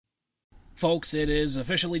Folks, it is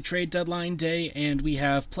officially trade deadline day, and we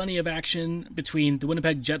have plenty of action between the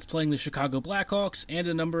Winnipeg Jets playing the Chicago Blackhawks and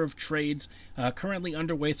a number of trades currently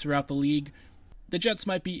underway throughout the league. The Jets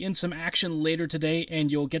might be in some action later today,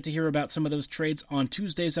 and you'll get to hear about some of those trades on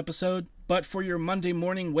Tuesday's episode. But for your Monday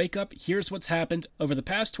morning wake-up, here's what's happened over the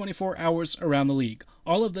past 24 hours around the league.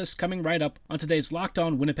 All of this coming right up on today's Locked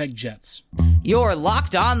On Winnipeg Jets. You're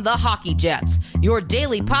Locked On the Hockey Jets, your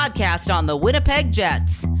daily podcast on the Winnipeg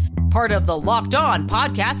Jets. Part of the Locked On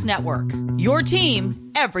Podcast Network, your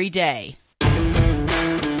team every day.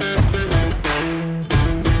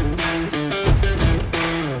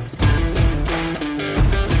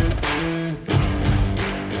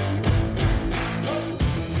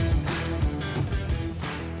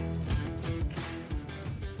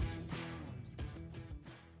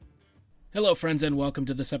 Hello, friends, and welcome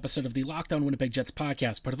to this episode of the Locked On Winnipeg Jets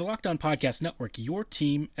podcast, part of the Locked On Podcast Network, your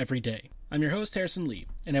team every day. I'm your host, Harrison Lee,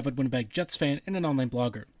 an avid Winnipeg Jets fan and an online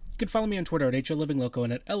blogger. You can follow me on Twitter at HLLivingLoco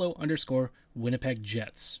and at LO_Winnipeg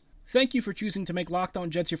Jets. Thank you for choosing to make Locked On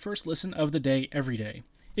Jets your first listen of the day every day.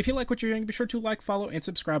 If you like what you're hearing, be sure to like, follow, and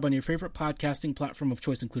subscribe on your favorite podcasting platform of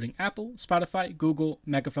choice, including Apple, Spotify, Google,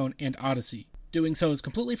 Megaphone, and Odyssey. Doing so is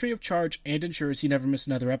completely free of charge and ensures you never miss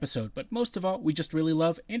another episode, but most of all, we just really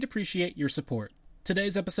love and appreciate your support.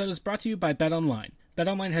 Today's episode is brought to you by BetOnline.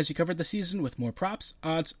 BetOnline has you covered this season with more props,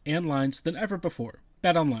 odds, and lines than ever before.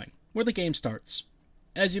 BetOnline, where the game starts.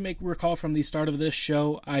 As you may recall from the start of this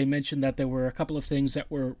show, I mentioned that there were a couple of things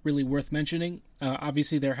that were really worth mentioning.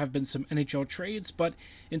 Obviously, there have been some NHL trades, but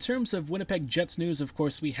in terms of Winnipeg Jets news, of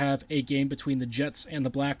course, we have a game between the Jets and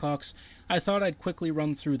the Blackhawks. I thought I'd quickly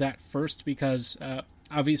run through that first because,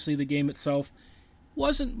 obviously, the game itself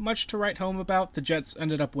wasn't much to write home about. The Jets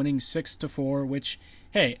ended up winning 6-4, which,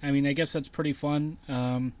 hey, I mean, I guess that's pretty fun.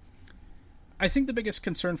 I think the biggest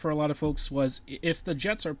concern for a lot of folks was if the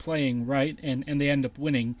Jets are playing right and they end up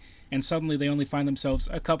winning, and suddenly they only find themselves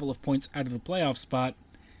a couple of points out of the playoff spot,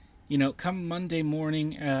 you know, come Monday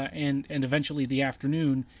morning and eventually the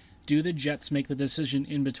afternoon, do the Jets make the decision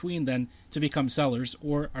in between then to become sellers,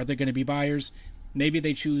 or are they going to be buyers? Maybe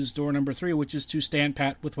they choose door number 3, which is to stand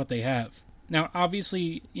pat with what they have. Now,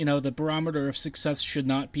 obviously, you know, the barometer of success should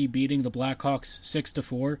not be beating the Blackhawks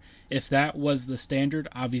 6-4. If that was the standard,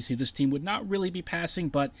 obviously this team would not really be passing,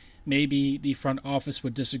 but maybe the front office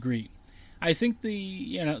would disagree. I think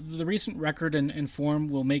the recent record and form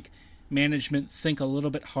will make management think a little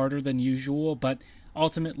bit harder than usual, but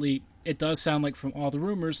ultimately, it does sound like from all the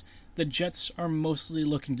rumors, the Jets are mostly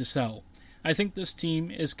looking to sell. I think this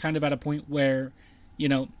team is kind of at a point where, you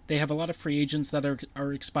know, they have a lot of free agents that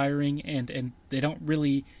are expiring, and they don't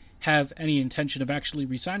really have any intention of actually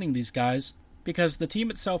re-signing these guys because the team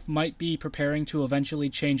itself might be preparing to eventually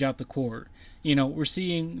change out the core. You know, we're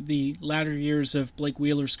seeing the latter years of Blake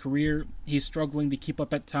Wheeler's career. He's struggling to keep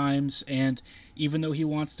up at times, and even though he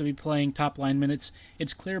wants to be playing top-line minutes,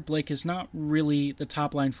 it's clear Blake is not really the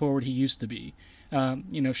top-line forward he used to be.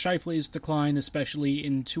 Scheifele's decline, especially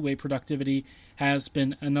in two-way productivity, has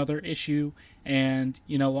been another issue, and,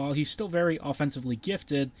 you know, while he's still very offensively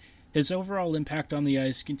gifted, his overall impact on the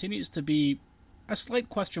ice continues to be a slight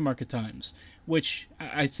question mark at times, which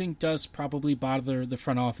I think does probably bother the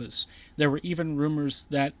front office. There were even rumors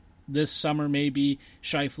that this summer may be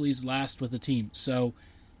Scheifele's last with the team, so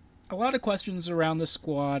a lot of questions around the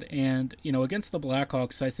squad, and, you know, against the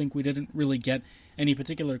Blackhawks, I think we didn't really get any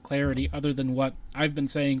particular clarity other than what I've been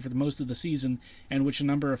saying for the most of the season, and which a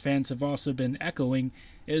number of fans have also been echoing,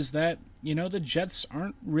 is that, you know, the Jets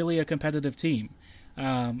aren't really a competitive team.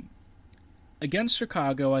 Against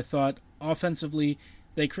Chicago, I thought offensively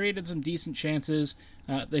they created some decent chances.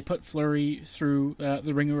 They put Fleury through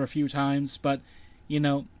the ringer a few times, but, you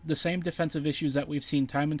know, the same defensive issues that we've seen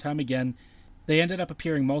time and time again, they ended up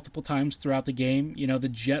appearing multiple times throughout the game. You know, the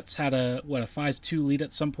Jets had a 5-2 lead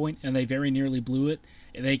at some point, and they very nearly blew it.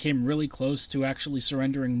 They came really close to actually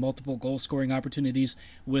surrendering multiple goal-scoring opportunities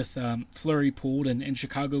with Fleury pulled, and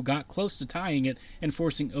Chicago got close to tying it and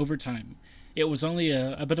forcing overtime. It was only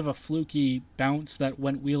a bit of a fluky bounce that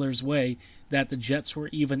went Wheeler's way that the Jets were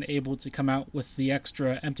even able to come out with the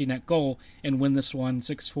extra empty net goal and win this one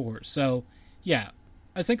 6-4. So, yeah,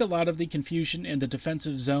 I think a lot of the confusion in the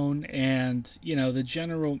defensive zone and, you know, the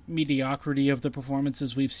general mediocrity of the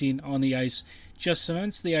performances we've seen on the ice just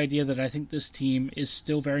cements the idea that I think this team is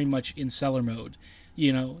still very much in seller mode.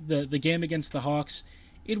 You know, the game against the Hawks,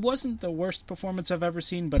 it wasn't the worst performance I've ever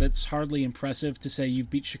seen, but it's hardly impressive to say you've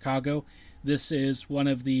beat Chicago. This is one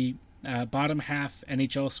of the bottom half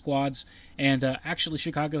NHL squads, and actually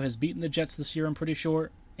Chicago has beaten the Jets this year, I'm pretty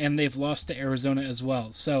sure, and they've lost to Arizona as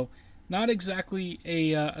well. So not exactly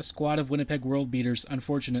a squad of Winnipeg world beaters,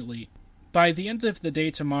 unfortunately. By the end of the day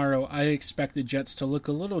tomorrow, I expect the Jets to look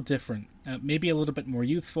a little different, maybe a little bit more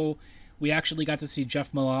youthful. We actually got to see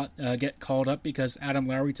Jeff Malott get called up because Adam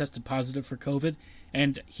Lowry tested positive for COVID,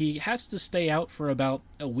 and he has to stay out for about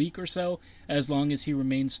a week or so as long as he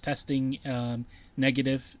remains testing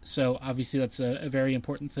negative. So obviously that's a very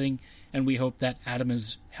important thing, and we hope that Adam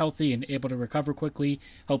is healthy and able to recover quickly.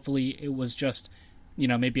 Hopefully it was just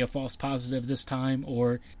maybe a false positive this time,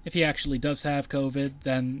 or if he actually does have COVID,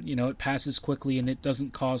 then, it passes quickly and it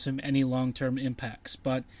doesn't cause him any long-term impacts.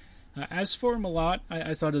 But as for Malott,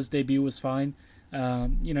 I thought his debut was fine.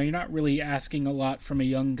 You're not really asking a lot from a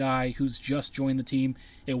young guy who's just joined the team.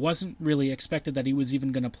 It wasn't really expected that he was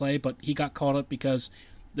even going to play, but he got called up because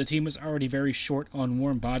the team was already very short on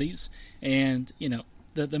warm bodies. And,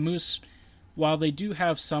 the Moose, while they do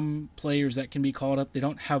have some players that can be called up, they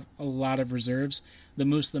don't have a lot of reserves. The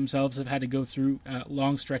Moose themselves have had to go through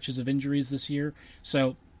long stretches of injuries this year,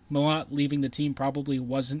 so Malott leaving the team probably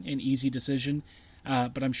wasn't an easy decision,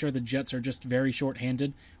 but I'm sure the Jets are just very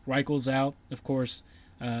short-handed. Reichel's out, of course.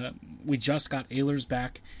 We just got Ehlers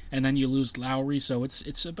back, and then you lose Lowry, so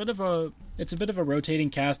it's a bit of a rotating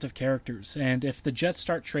cast of characters. And if the Jets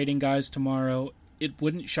start trading guys tomorrow, it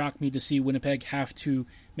wouldn't shock me to see Winnipeg have to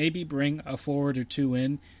maybe bring a forward or two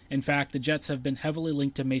in. In fact, the Jets have been heavily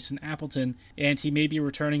linked to Mason Appleton, and he may be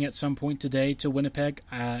returning at some point today to Winnipeg.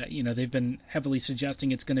 They've been heavily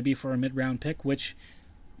suggesting it's going to be for a mid-round pick, which,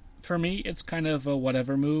 for me, it's kind of a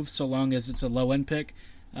whatever move, so long as it's a low-end pick.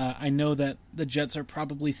 I know that the Jets are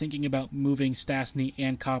probably thinking about moving Stastny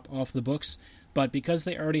and Kopp off the books, but because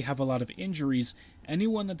they already have a lot of injuries,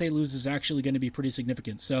 anyone that they lose is actually going to be pretty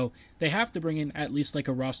significant. So they have to bring in at least like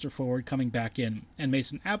a roster forward coming back in. And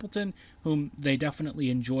Mason Appleton, whom they definitely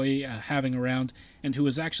enjoy having around, and who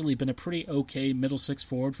has actually been a pretty okay middle six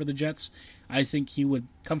forward for the Jets, I think he would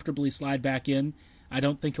comfortably slide back in. I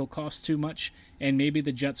don't think he'll cost too much, and maybe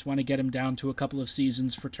the Jets want to get him down to a couple of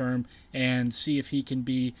seasons for term and see if he can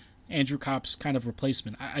be Andrew Kopp's kind of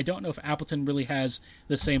replacement. I don't know if Appleton really has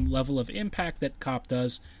the same level of impact that Kopp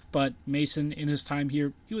does, but Mason, in his time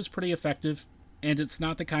here, he was pretty effective, and it's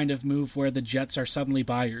not the kind of move where the Jets are suddenly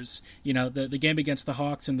buyers. The game against the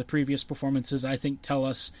Hawks and the previous performances, I think, tell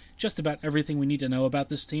us just about everything we need to know about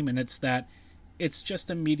this team, and it's that it's just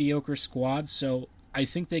a mediocre squad, so I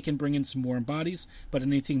think they can bring in some warm bodies, but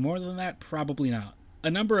anything more than that, probably not. A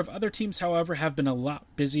number of other teams, however, have been a lot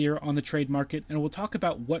busier on the trade market, and we'll talk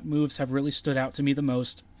about what moves have really stood out to me the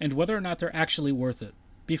most, and whether or not they're actually worth it.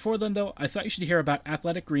 Before then, though, I thought you should hear about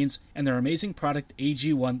Athletic Greens and their amazing product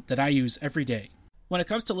AG1 that I use every day. When it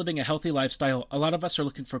comes to living a healthy lifestyle, a lot of us are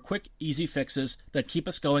looking for quick, easy fixes that keep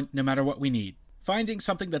us going no matter what we need. Finding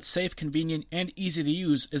something that's safe, convenient, and easy to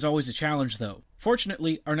use is always a challenge, though.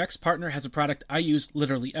 Fortunately, our next partner has a product I use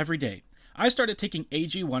literally every day. I started taking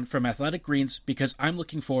AG1 from Athletic Greens because I'm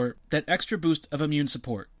looking for that extra boost of immune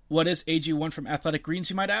support. What is AG1 from Athletic Greens,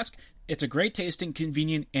 you might ask? It's a great tasting,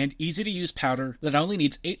 convenient, and easy to use powder that only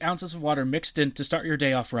needs 8 ounces of water mixed in to start your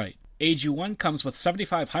day off right. AG1 comes with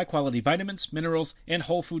 75 high-quality vitamins, minerals, and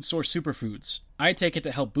whole food source superfoods. I take it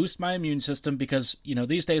to help boost my immune system because,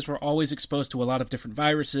 these days we're always exposed to a lot of different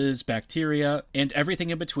viruses, bacteria, and everything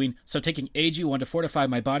in between, so taking AG1 to fortify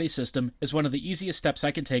my body system is one of the easiest steps I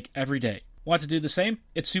can take every day. Want to do the same?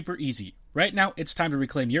 It's super easy. Right now, it's time to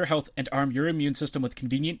reclaim your health and arm your immune system with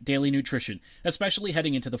convenient daily nutrition, especially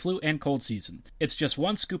heading into the flu and cold season. It's just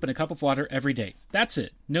 1 scoop in a cup of water every day. That's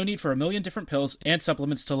it. No need for a million different pills and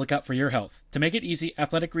supplements to look out for your health. To make it easy,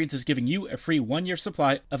 Athletic Greens is giving you a free 1-year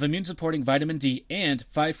supply of immune-supporting vitamin D and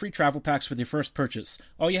 5 free travel packs with your first purchase.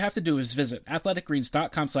 All you have to do is visit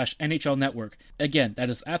athleticgreens.com/NHL Network. Again, that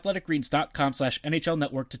is athleticgreens.com/NHL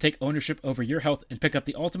Network to take ownership over your health and pick up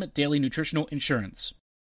the ultimate daily nutritional insurance.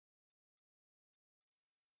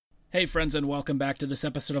 Hey friends, and welcome back to this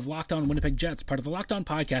episode of Locked On Winnipeg Jets, part of the Locked On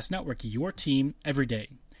Podcast Network, your team every day.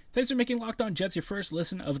 Thanks for making Locked On Jets your first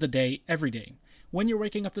listen of the day every day. When you're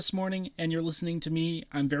waking up this morning and you're listening to me,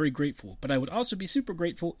 I'm very grateful, but I would also be super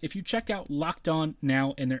grateful if you check out Locked On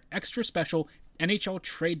now and their extra special NHL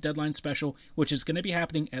Trade Deadline Special, which is going to be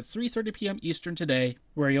happening at 3:30 p.m. Eastern today,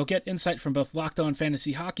 where you'll get insight from both Locked On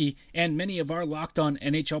Fantasy Hockey and many of our Locked On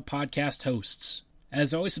NHL podcast hosts.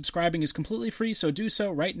 As always, subscribing is completely free, so do so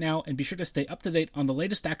right now and be sure to stay up to date on the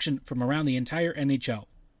latest action from around the entire NHL.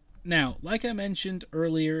 Now, like I mentioned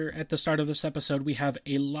earlier at the start of this episode, we have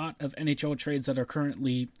a lot of NHL trades that are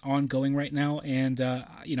currently ongoing right now, and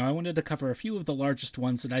I wanted to cover a few of the largest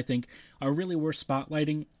ones that I think are really worth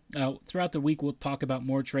spotlighting. Throughout the week, we'll talk about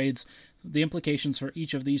more trades, the implications for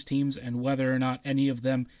each of these teams, and whether or not any of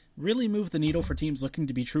them really move the needle for teams looking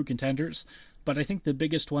to be true contenders. But I think the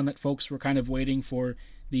biggest one that folks were kind of waiting for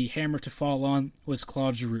the hammer to fall on was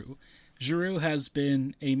Claude Giroux. Giroux has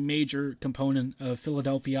been a major component of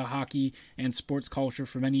Philadelphia hockey and sports culture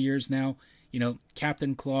for many years now.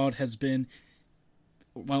 Captain Claude has been,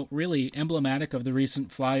 really emblematic of the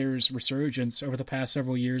recent Flyers resurgence over the past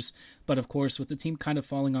several years. But of course, with the team kind of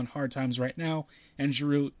falling on hard times right now, and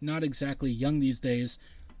Giroux not exactly young these days,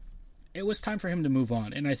 it was time for him to move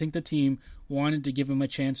on. And I think the team wanted to give him a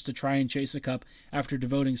chance to try and chase a cup after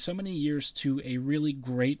devoting so many years to a really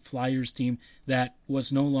great Flyers team that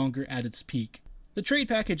was no longer at its peak. The trade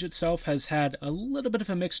package itself has had a little bit of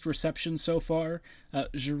a mixed reception so far.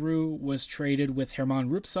 Giroux was traded with Herman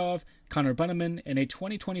Rubtsov, Connor Bunnaman, and a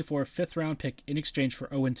 2024 fifth-round pick in exchange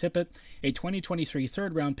for Owen Tippett, a 2023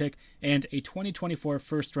 third-round pick, and a 2024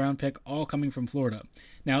 first-round pick, all coming from Florida.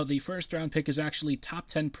 Now, the first-round pick is actually top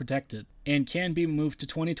 10 protected and can be moved to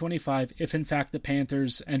 2025 if, in fact, the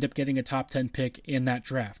Panthers end up getting a top 10 pick in that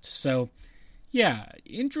draft. So, yeah,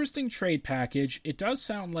 interesting trade package. It does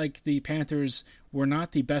sound like the Panthers were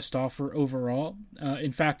not the best offer overall.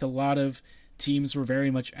 In fact, a lot of teams were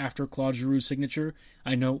very much after Claude Giroux's signature.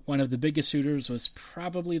 I know one of the biggest suitors was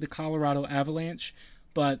probably the Colorado Avalanche,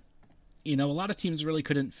 but, a lot of teams really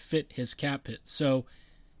couldn't fit his cap hit. So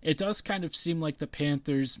it does kind of seem like the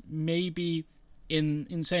Panthers, maybe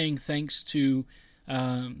in saying thanks to,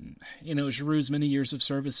 Giroux's many years of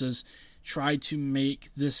services, tried to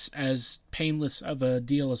make this as painless of a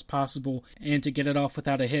deal as possible, and to get it off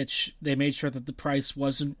without a hitch, they made sure that the price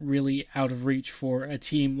wasn't really out of reach for a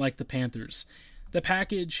team like the Panthers. The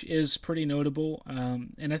package is pretty notable,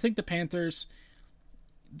 and I think the Panthers,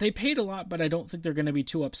 they paid a lot, but I don't think they're going to be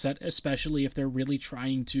too upset, especially if they're really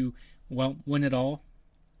trying to, win it all.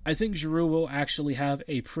 I think Giroux will actually have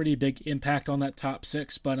a pretty big impact on that top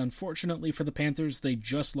six, but unfortunately for the Panthers, they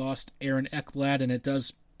just lost Aaron Ekblad, and it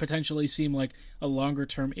does potentially seem like a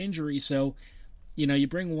longer-term injury. So, you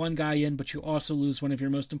bring one guy in, but you also lose one of your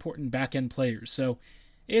most important back-end players. So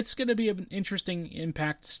it's going to be an interesting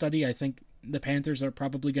impact study. I think the Panthers are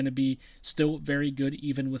probably going to be still very good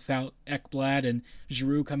even without Ekblad and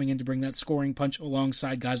Giroux coming in to bring that scoring punch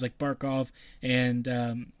alongside guys like Barkov and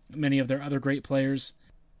many of their other great players.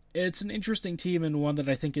 It's an interesting team, and one that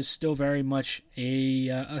I think is still very much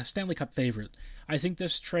a Stanley Cup favorite. I think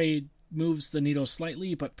this trade moves the needle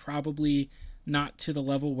slightly, but probably not to the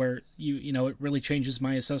level where it really changes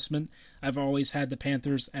my assessment. I've always had the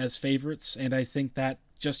Panthers as favorites, and I think that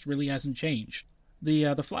just really hasn't changed.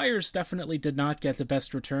 The Flyers definitely did not get the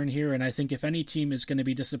best return here, and I think if any team is going to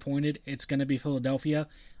be disappointed, it's going to be Philadelphia.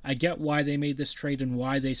 I get why they made this trade and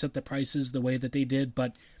why they set the prices the way that they did,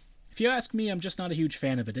 but if you ask me, I'm just not a huge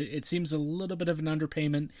fan of it. It seems a little bit of an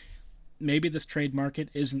underpayment. Maybe this trade market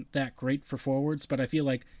isn't that great for forwards, but I feel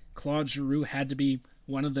like Claude Giroux had to be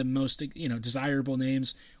one of the most, desirable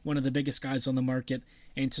names, one of the biggest guys on the market,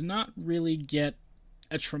 and to not really get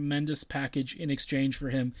a tremendous package in exchange for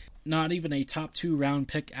him, not even a top 2 round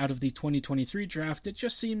pick out of the 2023 draft, it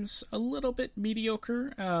just seems a little bit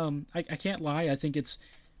mediocre. I can't lie, I think it's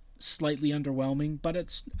slightly underwhelming, but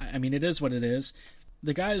it is what it is.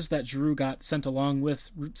 The guys that Giroux got sent along with,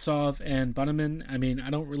 Rubtsov and Bunnaman, I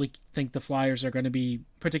don't really think the Flyers are going to be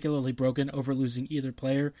particularly broken over losing either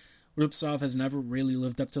player. Rubtsov has never really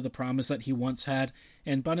lived up to the promise that he once had,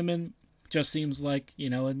 and Bunnaman just seems like,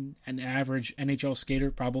 an average NHL skater,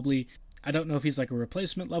 probably. I don't know if he's like a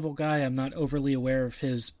replacement level guy. I'm not overly aware of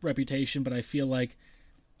his reputation, but I feel like,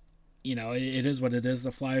 it is what it is.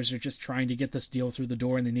 The Flyers are just trying to get this deal through the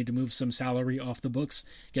door, and they need to move some salary off the books,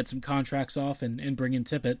 get some contracts off, and bring in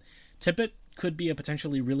Tippett. Tippett could be a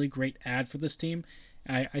potentially really great add for this team.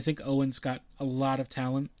 I think Owen's got a lot of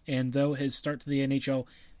talent, and though his start to the NHL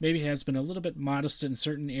maybe has been a little bit modest in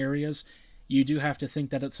certain areas, you do have to think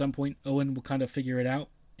that at some point Owen will kind of figure it out,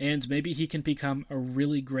 and maybe he can become a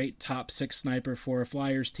really great top 6 sniper for a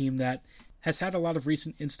Flyers team that has had a lot of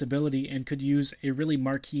recent instability and could use a really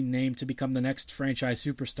marquee name to become the next franchise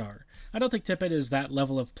superstar. I don't think Tippett is that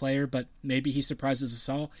level of player, but maybe he surprises us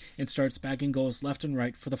all and starts bagging goals left and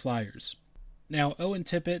right for the Flyers. Now, Owen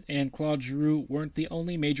Tippett and Claude Giroux weren't the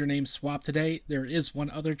only major names swapped today. There is one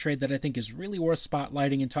other trade that I think is really worth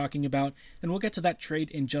spotlighting and talking about, and we'll get to that trade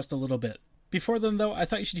in just a little bit. Before then, though, I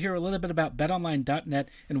thought you should hear a little bit about BetOnline.net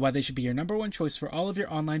and why they should be your number one choice for all of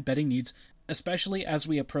your online betting needs, especially as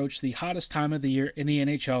we approach the hottest time of the year in the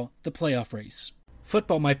NHL, the playoff race.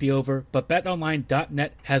 Football might be over, but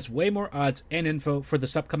BetOnline.net has way more odds and info for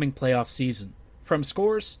this upcoming playoff season. From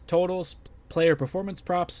scores, totals, player performance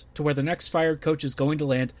props, to where the next fired coach is going to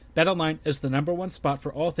land, BetOnline is the number one spot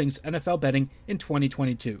for all things NFL betting in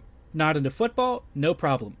 2022. Not into football? No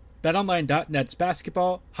problem. BetOnline.net's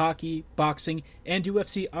basketball, hockey, boxing, and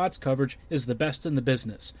UFC odds coverage is the best in the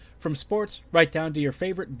business. From sports right down to your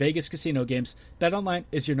favorite Vegas casino games, BetOnline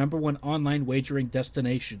is your #1 online wagering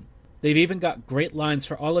destination. They've even got great lines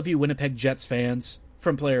for all of you Winnipeg Jets fans,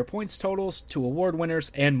 from player points totals to award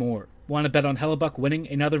winners and more. Want to bet on Hellebuck winning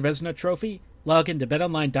another Vezina trophy? Log into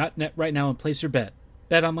BetOnline.net right now and place your bet.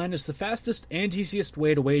 BetOnline is the fastest and easiest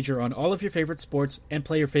way to wager on all of your favorite sports and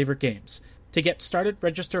play your favorite games. To get started,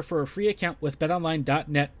 register for a free account with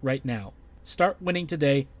BetOnline.net right now. Start winning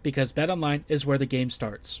today because BetOnline is where the game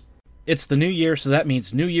starts. It's the new year, so that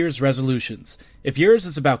means New Year's resolutions. If yours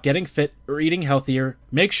is about getting fit or eating healthier,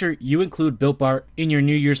 make sure you include Built Bar in your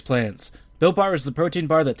New Year's plans. Built Bar is the protein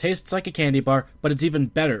bar that tastes like a candy bar, but it's even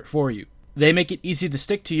better for you. They make it easy to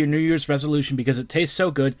stick to your New Year's resolution because it tastes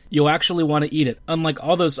so good, you'll actually want to eat it, unlike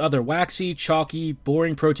all those other waxy, chalky,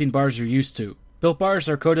 boring protein bars you're used to. Built Bars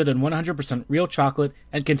are coated in 100% real chocolate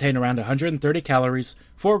and contain around 130 calories,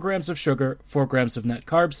 4 grams of sugar, 4 grams of net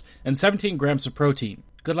carbs, and 17 grams of protein.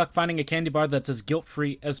 Good luck finding a candy bar that's as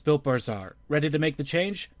guilt-free as Built Bars are. Ready to make the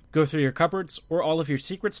change? Go through your cupboards or all of your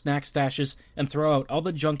secret snack stashes and throw out all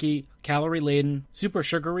the junky, calorie-laden, super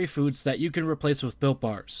sugary foods that you can replace with Built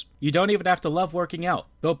Bars. You don't even have to love working out.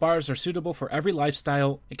 Built Bars are suitable for every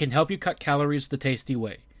lifestyle and can help you cut calories the tasty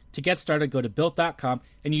way. To get started, go to Built.com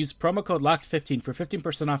and use promo code LOCKED15 for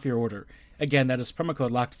 15% off your order. Again, that is promo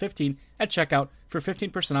code LOCKED15 at checkout for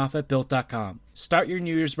 15% off at Built.com. Start your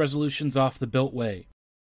New Year's resolutions off the Built way.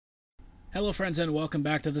 Hello, friends, and welcome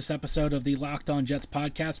back to this episode of the Locked On Jets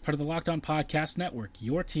podcast, part of the Locked On Podcast Network,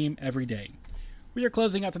 your team every day. We are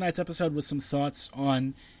closing out tonight's episode with some thoughts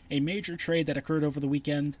on a major trade that occurred over the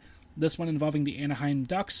weekend, this one involving the Anaheim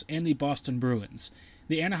Ducks and the Boston Bruins.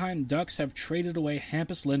 The Anaheim Ducks have traded away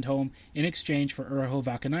Hampus Lindholm in exchange for Urho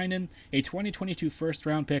Vakanainen, a 2022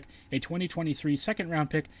 first-round pick, a 2023 second-round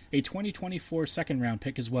pick, a 2024 second-round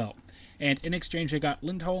pick as well. And in exchange, they got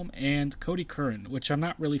Lindholm and Cody Curran, which I'm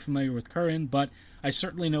not really familiar with Curran, but I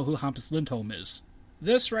certainly know who Hampus Lindholm is.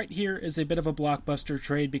 This right here is a bit of a blockbuster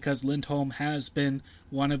trade because Lindholm has been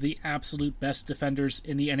one of the absolute best defenders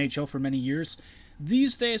in the NHL for many years.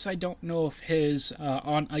 These days, I don't know if his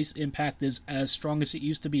on-ice impact is as strong as it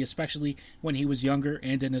used to be, especially when he was younger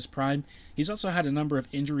and in his prime. He's also had a number of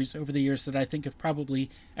injuries over the years that I think have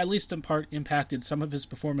probably, at least in part, impacted some of his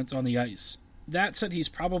performance on the ice. That said, he's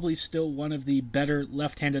probably still one of the better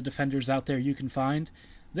left-handed defenders out there you can find.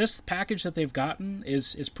 This package that they've gotten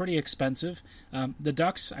is pretty expensive. The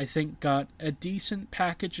Ducks, I think, got a decent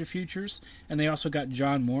package of futures, and they also got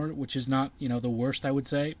John Moore, which is not, the worst, I would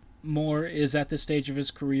say. Moore is at this stage of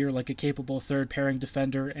his career like a capable third-pairing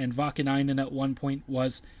defender, and Vakanainen at one point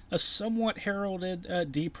was a somewhat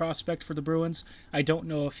heralded D prospect for the Bruins. I don't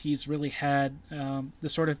know if he's really had the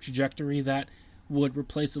sort of trajectory that would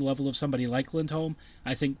replace the level of somebody like Lindholm.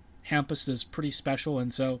 I think Hampus is pretty special,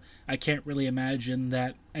 and so I can't really imagine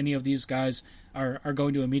that any of these guys are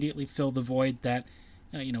going to immediately fill the void that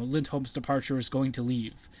Lindholm's departure is going to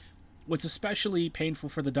leave. What's especially painful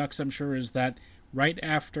for the Ducks, I'm sure, is that right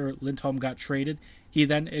after Lindholm got traded, he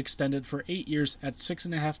then extended for 8 years at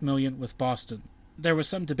 $6.5 million with Boston. There was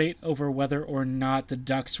some debate over whether or not the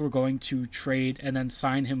Ducks were going to trade and then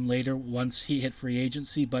sign him later once he hit free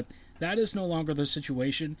agency, but that is no longer the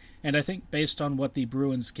situation, and I think based on what the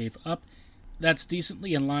Bruins gave up, that's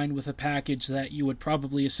decently in line with a package that you would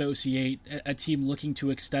probably associate a team looking to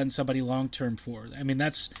extend somebody long-term for. I mean,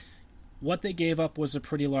 that's what they gave up was a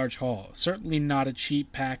pretty large haul. Certainly not a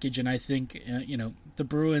cheap package, and I think, the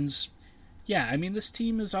Bruins, this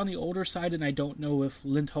team is on the older side, and I don't know if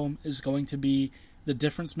Lindholm is going to be the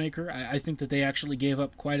difference maker. I think that they actually gave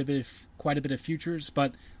up quite a bit of futures,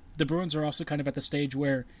 but the Bruins are also kind of at the stage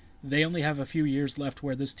where they only have a few years left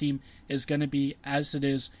where this team is going to be as it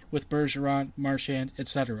is with Bergeron, Marchand,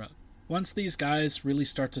 etc. Once these guys really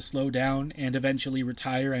start to slow down and eventually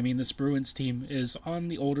retire, this Bruins team is on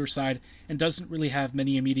the older side and doesn't really have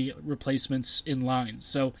many immediate replacements in line.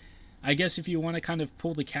 So I guess if you want to kind of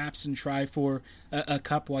pull the caps and try for a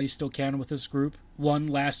cup while you still can with this group, one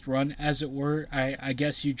last run, as it were, I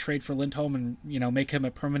guess you'd trade for Lindholm and, make him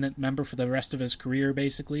a permanent member for the rest of his career,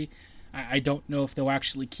 basically. I don't know if they'll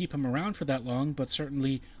actually keep him around for that long, but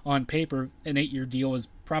certainly on paper, an 8-year deal is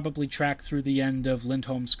probably tracked through the end of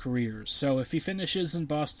Lindholm's career. So if he finishes in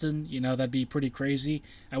Boston, that'd be pretty crazy.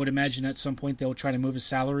 I would imagine at some point they'll try to move his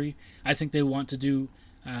salary. I think they want to do,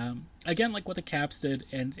 again, like what the Caps did,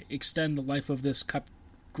 and extend the life of this cup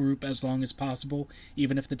group as long as possible,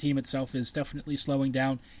 even if the team itself is definitely slowing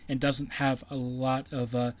down and doesn't have a lot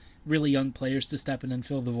of really young players to step in and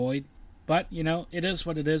fill the void. But, it is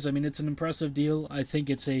what it is. It's an impressive deal. I think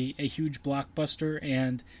it's a huge blockbuster,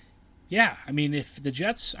 and, Yeah, I mean, if the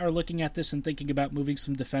Jets are looking at this and thinking about moving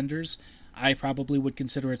some defenders, I probably would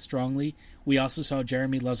consider it strongly. We also saw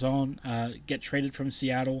Jeremy Lauzon get traded from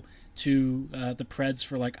Seattle to the Preds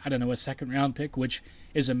for, a second-round pick, which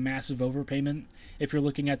is a massive overpayment. If you're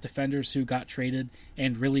looking at defenders who got traded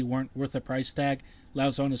and really weren't worth a price tag,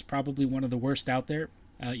 Lauzon is probably one of the worst out there.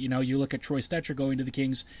 You look at Troy Stecher going to the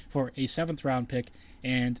Kings for a 7th-round pick,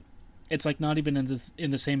 and it's not even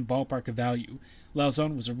in the same ballpark of value.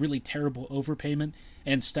 Lauzon was a really terrible overpayment,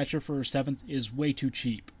 and Stecher for a 7th is way too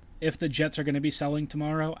cheap. If the Jets are going to be selling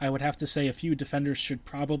tomorrow, I would have to say a few defenders should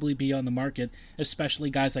probably be on the market, especially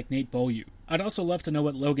guys like Nate Beaulieu. I'd also love to know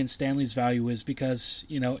what Logan Stanley's value is because,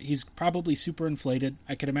 he's probably super inflated.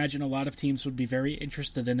 I could imagine a lot of teams would be very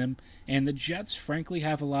interested in him, and the Jets frankly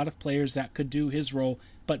have a lot of players that could do his role,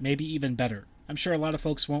 but maybe even better. I'm sure a lot of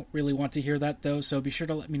folks won't really want to hear that, though, so be sure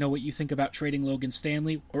to let me know what you think about trading Logan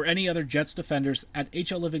Stanley or any other Jets defenders at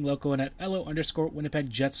HLLivingLoco and at LO_Winnipeg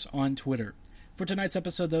Jets on Twitter. For tonight's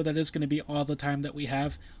episode, though, that is going to be all the time that we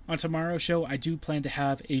have. On tomorrow's show, I do plan to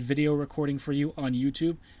have a video recording for you on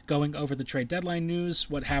YouTube, going over the trade deadline news,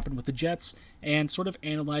 what happened with the Jets, and sort of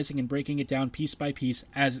analyzing and breaking it down piece by piece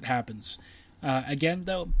as it happens. Again,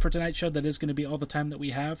 though, for tonight's show, that is going to be all the time that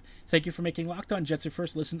we have. Thank you for making Locked On Jets your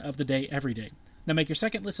first listen of the day every day. Now make your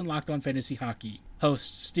second listen Locked On Fantasy Hockey.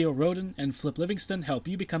 Hosts Steele Roden and Flip Livingston help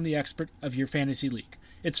you become the expert of your fantasy league.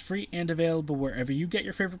 It's free and available wherever you get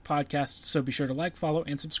your favorite podcasts, so be sure to like, follow,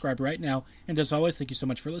 and subscribe right now. And as always, thank you so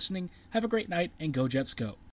much for listening. Have a great night, and go Jets go.